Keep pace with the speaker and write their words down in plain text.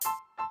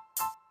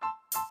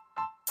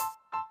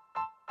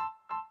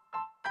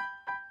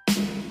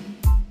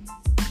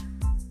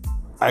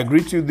I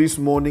greet you this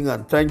morning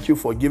and thank you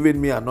for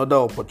giving me another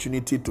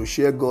opportunity to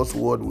share God's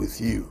word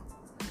with you.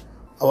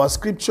 Our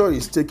scripture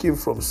is taken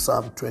from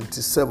Psalm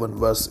 27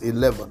 verse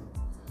 11,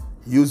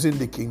 using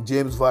the King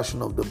James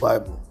Version of the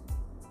Bible.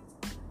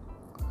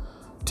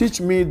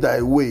 Teach me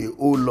thy way,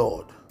 O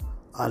Lord,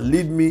 and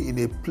lead me in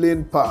a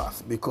plain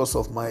path because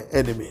of my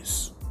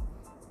enemies.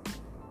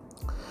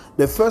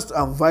 The first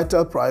and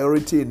vital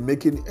priority in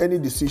making any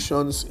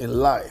decisions in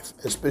life,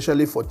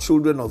 especially for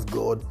children of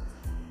God,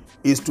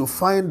 is to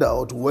find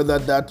out whether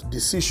that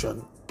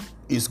decision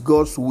is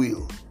God's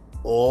will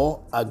or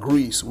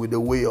agrees with the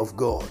way of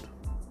God.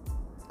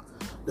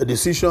 The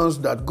decisions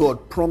that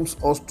God prompts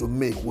us to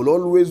make will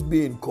always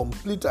be in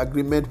complete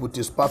agreement with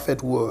His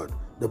perfect word,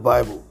 the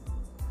Bible.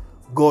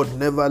 God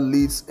never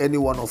leads any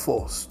one of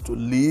us to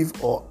live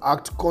or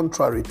act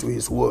contrary to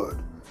His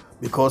word,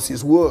 because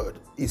His word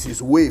is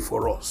His way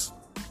for us.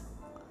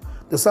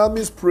 The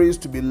psalmist prays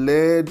to be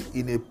led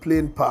in a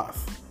plain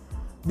path.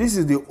 This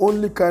is the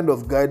only kind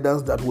of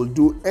guidance that will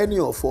do any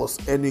of us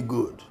any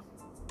good.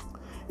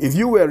 If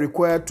you were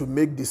required to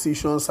make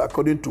decisions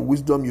according to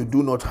wisdom you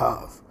do not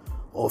have,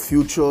 or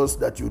futures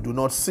that you do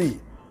not see,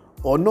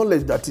 or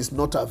knowledge that is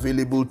not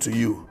available to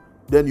you,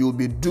 then you will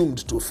be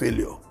doomed to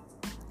failure.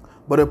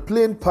 But a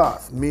plain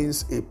path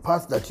means a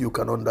path that you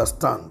can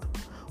understand,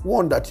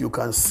 one that you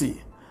can see,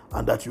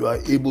 and that you are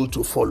able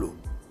to follow.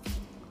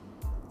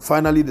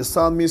 Finally, the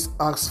psalmist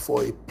asks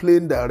for a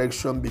plain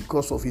direction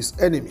because of his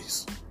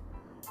enemies.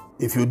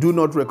 If you do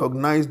not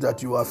recognize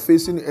that you are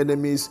facing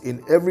enemies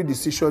in every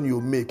decision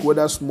you make,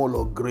 whether small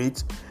or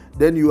great,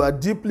 then you are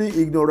deeply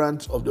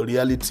ignorant of the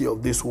reality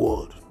of this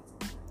world.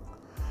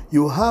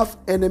 You have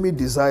enemy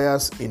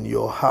desires in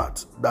your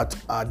heart that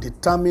are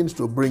determined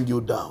to bring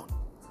you down.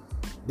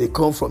 They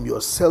come from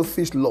your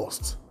selfish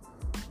lust,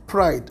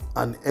 pride,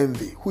 and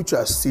envy, which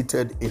are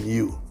seated in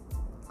you.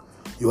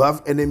 You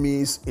have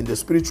enemies in the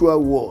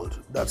spiritual world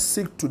that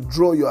seek to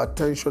draw your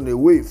attention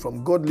away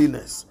from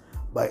godliness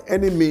by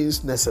any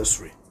means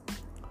necessary.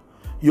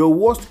 Your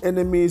worst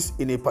enemies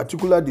in a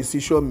particular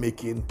decision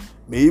making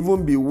may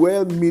even be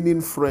well-meaning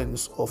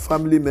friends or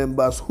family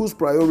members whose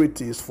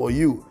priorities for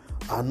you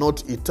are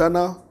not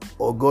eternal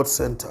or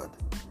God-centered.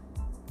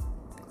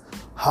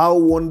 How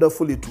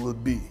wonderful it will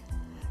be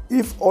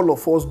if all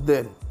of us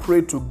then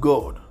pray to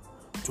God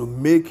to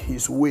make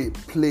His way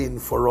plain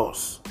for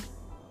us.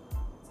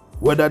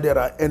 Whether there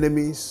are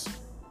enemies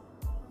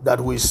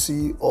that we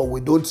see or we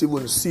don't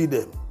even see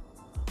them,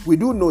 we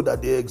do know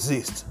that they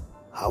exist.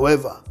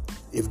 However,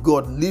 if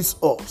God leads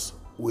us,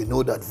 we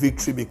know that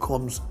victory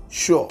becomes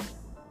sure.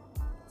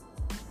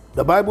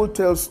 The Bible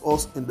tells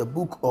us in the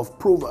book of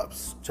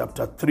Proverbs,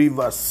 chapter 3,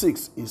 verse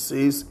 6, it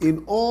says,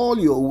 "In all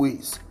your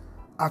ways,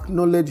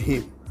 acknowledge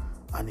Him,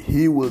 and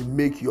He will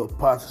make your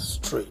path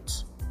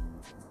straight."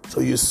 So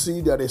you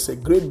see, there is a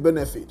great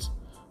benefit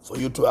for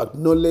you to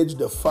acknowledge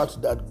the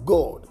fact that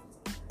God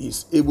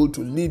is able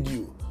to lead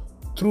you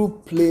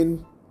through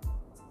plain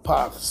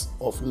paths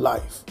of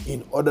life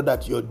in order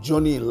that your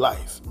journey in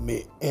life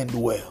may end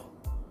well.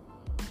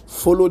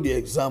 Follow the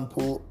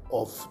example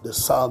of the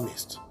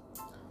psalmist.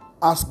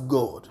 Ask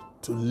God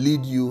to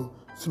lead you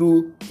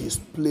through His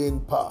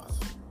plain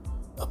path,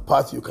 a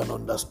path you can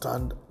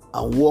understand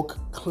and walk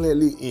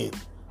clearly in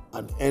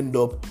and end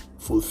up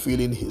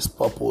fulfilling His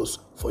purpose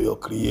for your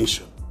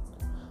creation.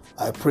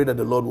 I pray that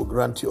the Lord will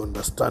grant you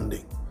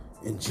understanding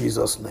in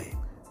Jesus' name.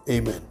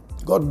 Amen.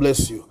 God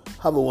bless you.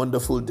 Have a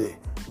wonderful day.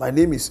 My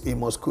name is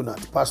Amos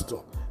Kunat, Pastor,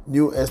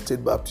 New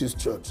Estate Baptist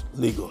Church,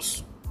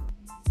 Lagos.